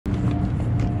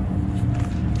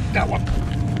Got one.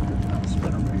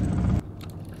 Spinnerbait.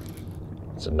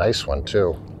 It's a nice one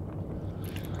too.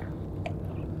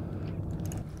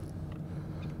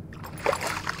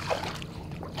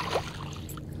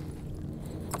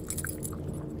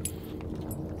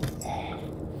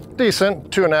 Decent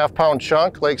 2.5 pound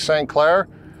chunk, Lake St. Clair.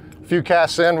 A few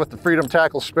casts in with the Freedom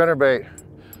Tackle spinnerbait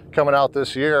coming out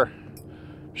this year.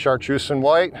 Chartreuse and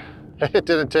white. It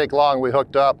didn't take long, we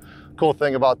hooked up. Cool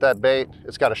thing about that bait,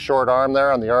 it's got a short arm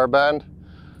there on the R bend.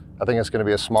 I think it's gonna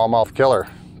be a smallmouth killer,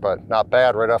 but not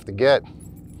bad right off the get.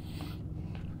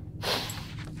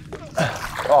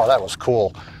 Oh, that was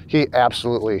cool. He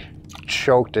absolutely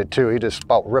choked it too. He just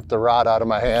about ripped the rod out of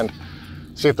my hand.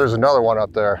 See if there's another one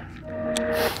up there.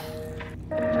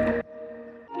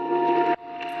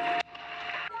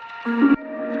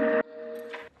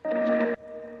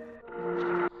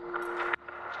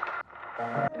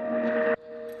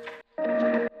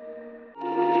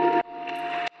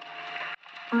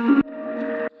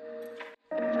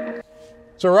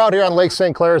 So we're out here on Lake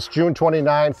St. Clair. It's June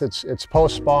 29th. It's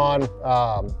post-spawn.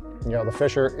 You know, the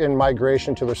fish are in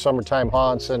migration to their summertime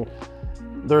haunts, and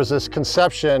there's this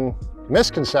misconception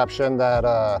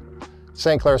that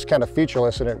St. Clair is kind of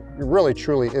featureless, and it really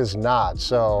truly is not.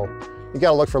 So you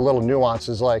got to look for little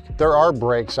nuances. Like, there are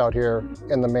breaks out here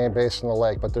in the main basin of the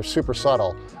lake, but they're super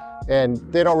subtle, and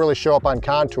they don't really show up on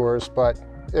contours, but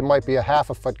it might be a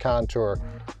 1/2 foot contour,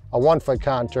 a 1 foot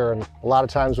contour. And a lot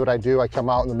of times what I do, I come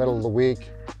out in the middle of the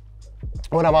week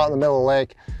when I'm out in the middle of the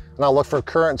lake, and I'll look for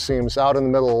current seams out in the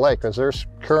middle of the lake, because there's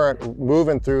current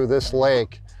moving through this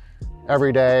lake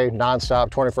every day, nonstop,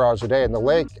 24 hours a day. And the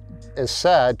lake is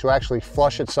said to actually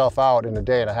flush itself out in a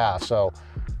day and a half. So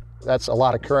that's a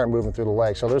lot of current moving through the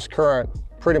lake. So there's current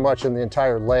pretty much in the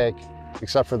entire lake,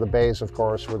 except for the bays, of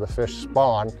course, where the fish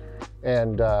spawn.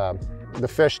 And the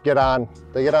fish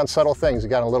they get on subtle things. They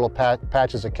get on little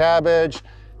patches of cabbage,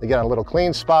 they get on little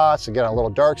clean spots, they get on little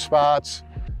dark spots.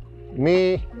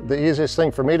 The easiest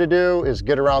thing for me to do is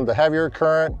get around the heavier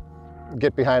current,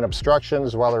 get behind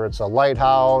obstructions, whether it's a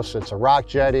lighthouse, it's a rock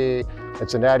jetty,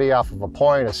 it's an eddy off of a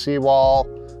point, a seawall,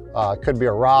 could be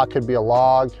a rock, could be a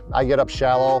log. I get up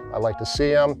shallow, I like to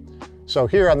see them. So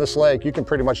here on this lake, you can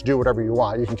pretty much do whatever you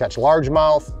want. You can catch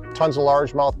largemouth, tons of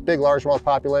largemouth, big largemouth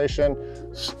population,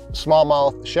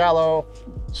 smallmouth shallow,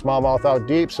 smallmouth out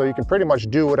deep. So you can pretty much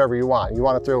do whatever you want. You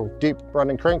want to throw deep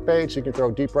running crankbaits, you can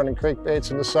throw deep running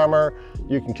crankbaits in the summer.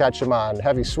 You can catch them on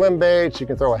heavy swim baits. You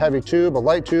can throw a heavy tube, a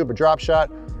light tube, a drop shot,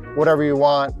 whatever you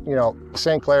want. You know,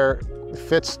 St. Clair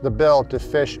fits the bill to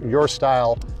fish your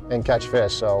style and catch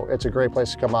fish. So it's a great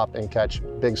place to come up and catch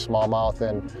big smallmouth.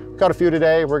 And caught a few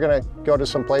today. We're gonna go to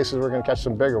some places, we're gonna catch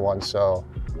some bigger ones. So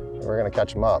we're gonna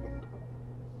catch them up.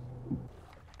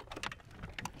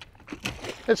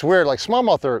 It's weird, like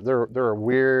smallmouth, they're a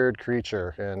weird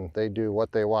creature, and they do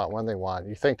what they want when they want.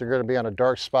 You think they're gonna be on a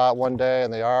dark spot one day,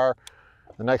 and they are.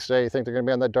 The next day you think they're gonna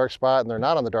be on that dark spot, and they're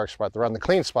not on the dark spot. They're on the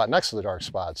clean spot next to the dark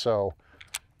spot. So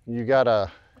you gotta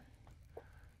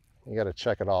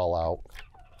check it all out.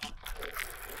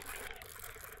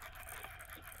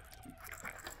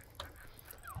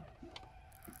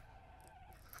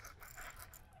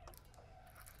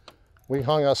 We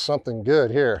hung us something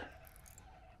good here.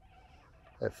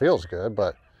 It feels good,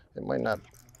 but it might not.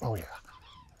 Oh yeah.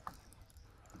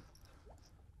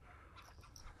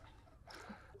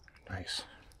 Nice.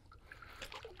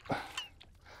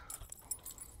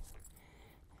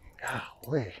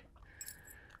 Golly.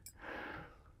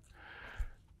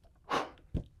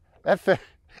 That fish,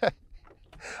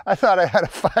 I thought I had a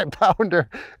 5-pounder.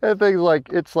 That thing's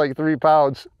like, it's like 3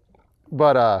 pounds.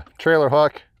 But trailer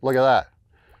hook, look at that.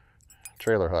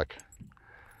 Trailer hook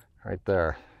right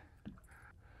there.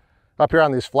 Up here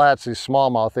on these flats, these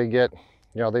smallmouth, they get,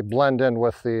 you know, they blend in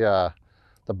with the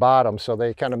bottom, so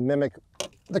they kind of mimic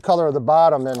the color of the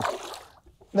bottom, and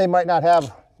they might not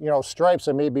have, you know, stripes.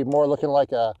 They may be more looking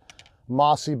like a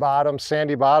mossy bottom,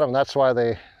 sandy bottom. That's why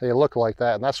they look like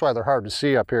that, and that's why they're hard to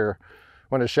see up here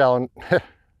when it's shallow.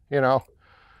 You know,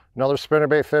 another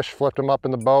spinnerbait fish, flipped him up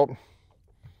in the boat.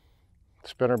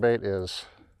 Spinnerbait is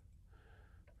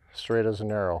straight as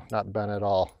an arrow, not bent at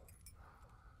all.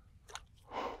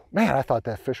 Man, I thought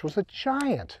that fish was a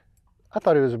giant. I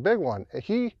thought he was a big one.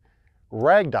 He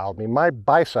ragdolled me. My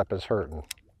bicep is hurting.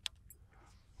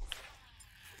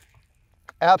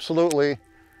 Absolutely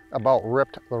about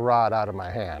ripped the rod out of my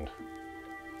hand.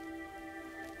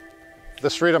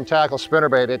 This Freedom Tackle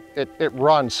spinnerbait, it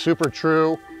runs super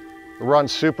true, it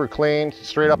runs super clean,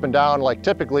 straight up and down. Like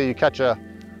typically you catch a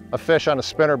fish on a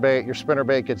spinnerbait, your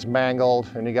spinnerbait gets mangled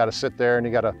and you gotta sit there and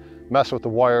you gotta mess with the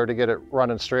wire to get it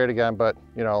running straight again. But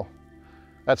you know,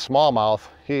 that smallmouth,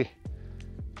 he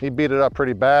he beat it up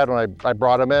pretty bad when I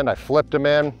brought him in. I flipped him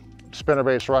in.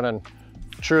 Spinnerbait's running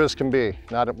true as can be,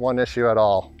 not one issue at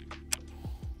all.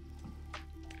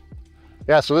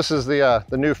 Yeah, so this is the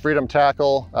new Freedom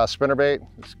Tackle spinnerbait.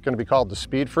 It's going to be called the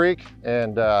Speed Freak,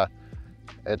 and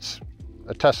it's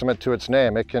a testament to its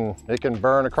name. It can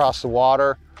burn across the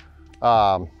water.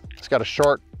 It's got a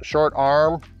short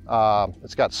arm.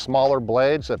 It's got smaller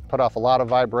blades that put off a lot of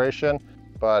vibration,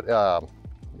 but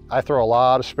I throw a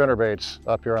lot of spinnerbaits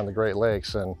up here on the Great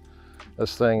Lakes, and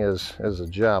this thing is a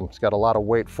gem. It's got a lot of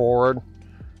weight forward,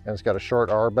 and it's got a short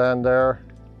R bend there,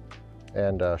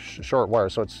 and short wire.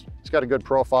 So it's got a good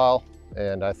profile,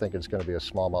 and I think it's going to be a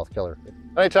smallmouth killer.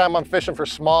 Anytime I'm fishing for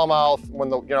smallmouth, when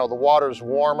the water's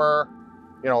warmer,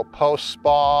 post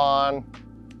spawn,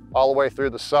 all the way through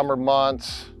the summer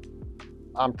months,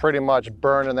 I'm pretty much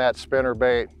burning that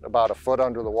spinnerbait about a foot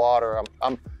under the water.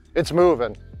 It's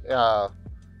moving.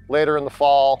 Later in the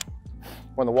fall,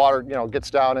 when the water gets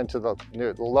down into the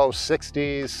low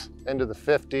 60s, into the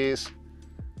 50s,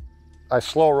 I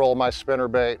slow roll my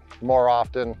spinnerbait more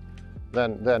often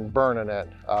than burning it.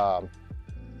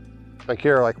 Like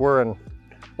here, like we're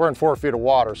in 4 feet of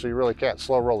water, so you really can't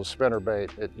slow roll the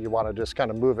spinnerbait. You want to just kind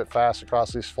of move it fast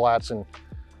across these flats and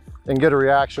get a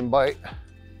reaction bite.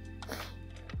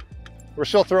 We're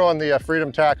still throwing the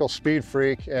Freedom Tackle Speed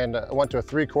Freak, and I went to a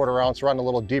 3/4 ounce, run a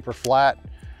little deeper flat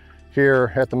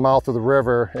here at the mouth of the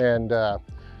river, and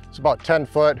it's about 10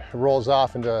 foot. It rolls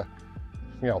off into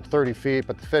 30 feet,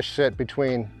 but the fish sit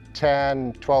between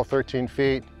 10, 12, 13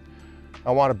 feet.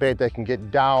 I want a bait that can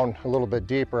get down a little bit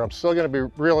deeper. I'm still going to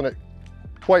be reeling it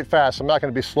quite fast. I'm not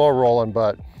going to be slow rolling,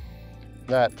 but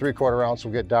that 3/4 ounce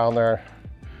will get down there.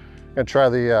 I'm going to try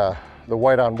the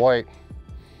white on white.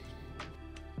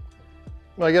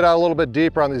 When I get out a little bit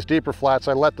deeper on these deeper flats,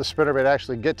 I let the spinnerbait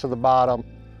actually get to the bottom.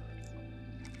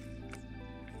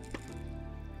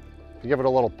 You give it a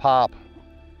little pop,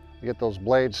 you get those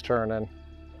blades turning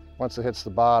once it hits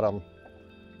the bottom.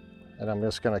 And I'm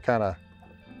just going to kind of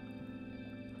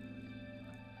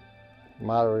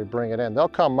moderately bring it in. They'll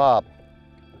come up,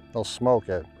 they'll smoke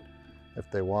it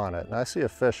if they want it. And I see a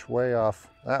fish way off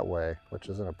that way, which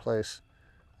is in a place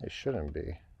they shouldn't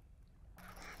be.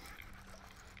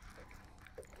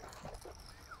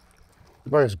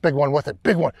 Look at this big one with it,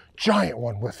 big one, giant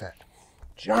one with it,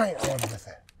 giant one with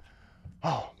it.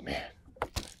 Oh man,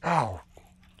 oh,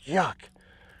 yuck.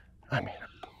 I mean,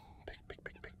 big.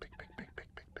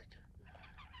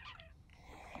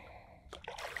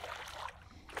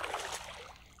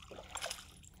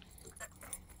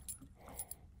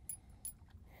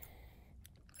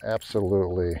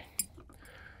 Absolutely.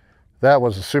 That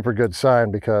was a super good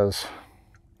sign, because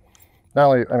not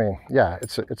only, I mean, yeah,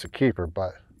 it's a keeper,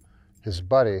 but his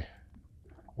buddy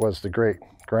was the great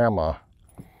grandma.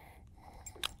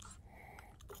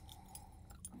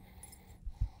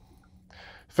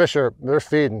 Fish they're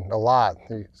feeding a lot.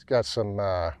 He's got some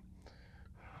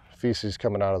feces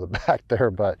coming out of the back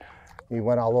there, but he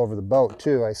went all over the boat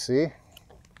too, I see.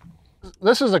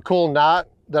 This is a cool knot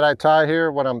that I tie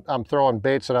here when I'm throwing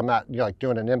baits that I'm not like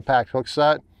doing an impact hook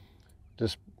set.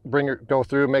 Just go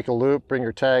through, make a loop, bring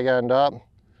your tag end up,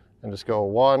 and just go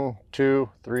 1, 2,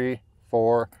 3,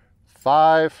 4,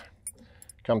 5.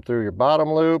 Come through your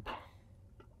bottom loop.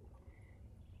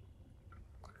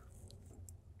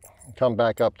 Come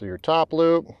back up to your top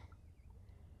loop.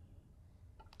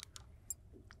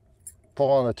 Pull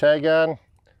on the tag end.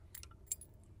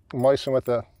 Moisten with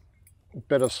a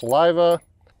bit of saliva,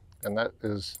 and that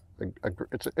is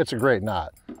it's a great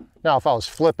knot. Now, if I was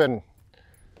flipping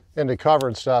into cover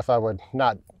and stuff, I would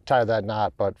not tie that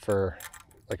knot, but for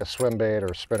like a swim bait or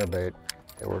a spinner bait,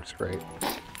 it works great.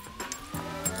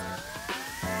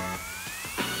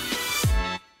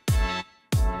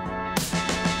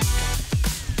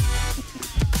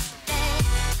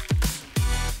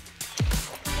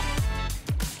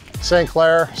 St.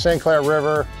 Clair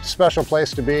River, special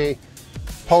place to be.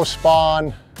 Post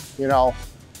spawn,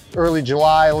 early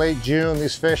July, late June,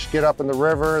 these fish get up in the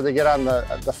river. They get on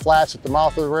the flats at the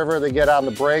mouth of the river. They get on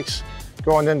the breaks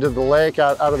going into the lake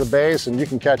out of the bays, and you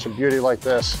can catch a beauty like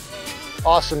this.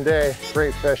 Awesome day,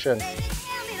 great fishing.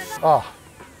 Oh,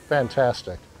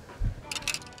 fantastic.